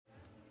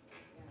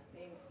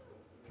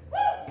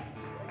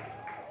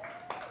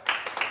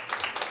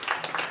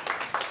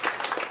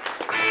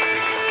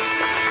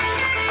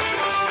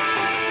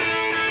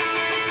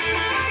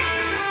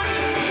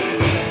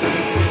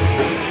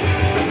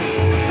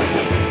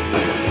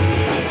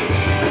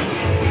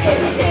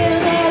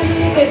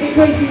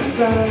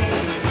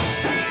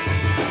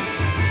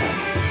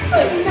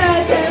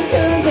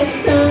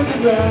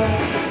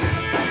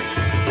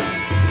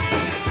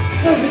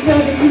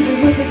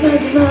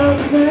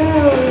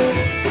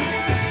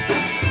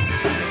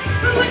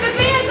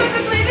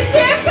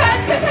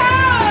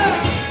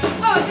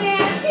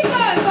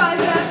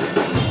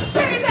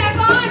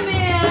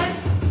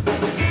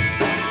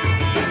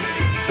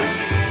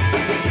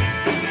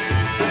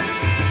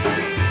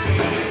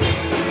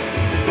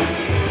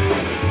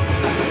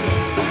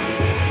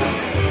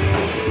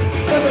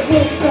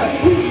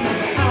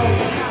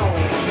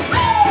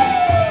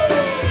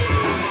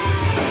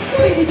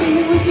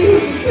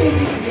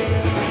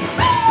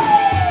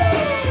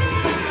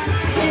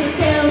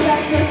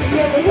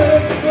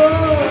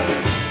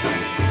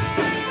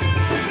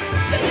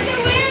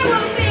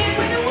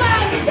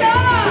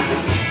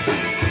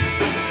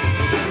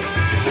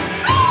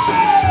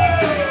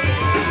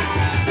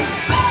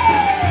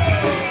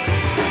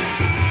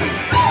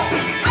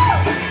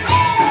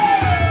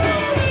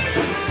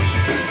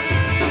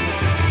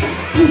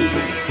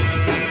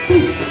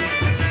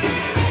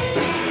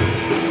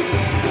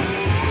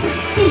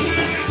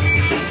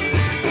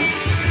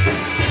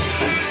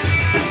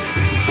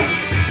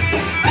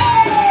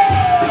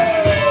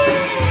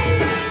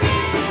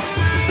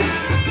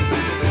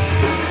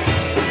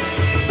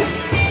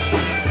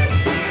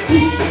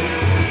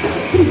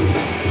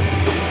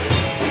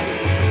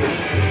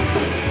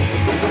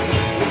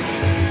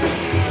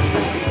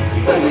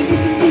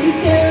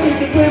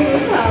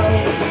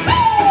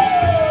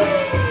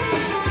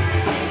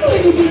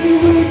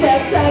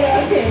right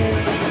out there.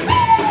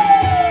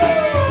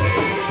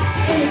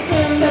 And the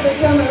sound of the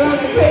drummer on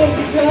the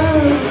crazy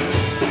drum.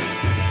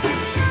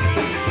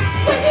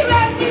 When you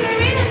rock to the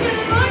rhythm till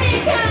the morning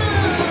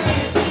comes.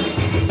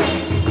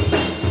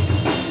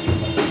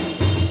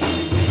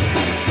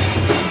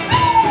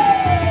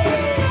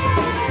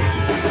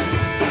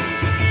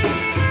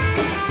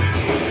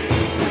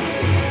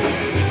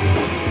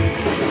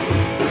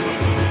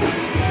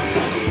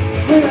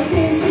 When I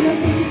came to my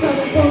senses, I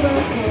was on my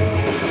phone.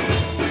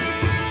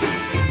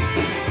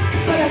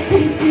 But I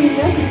couldn't see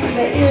nothing through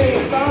that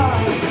eerie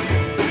fog.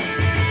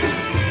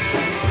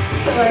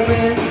 So I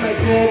ran to my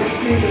bed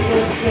to the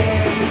good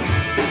thing.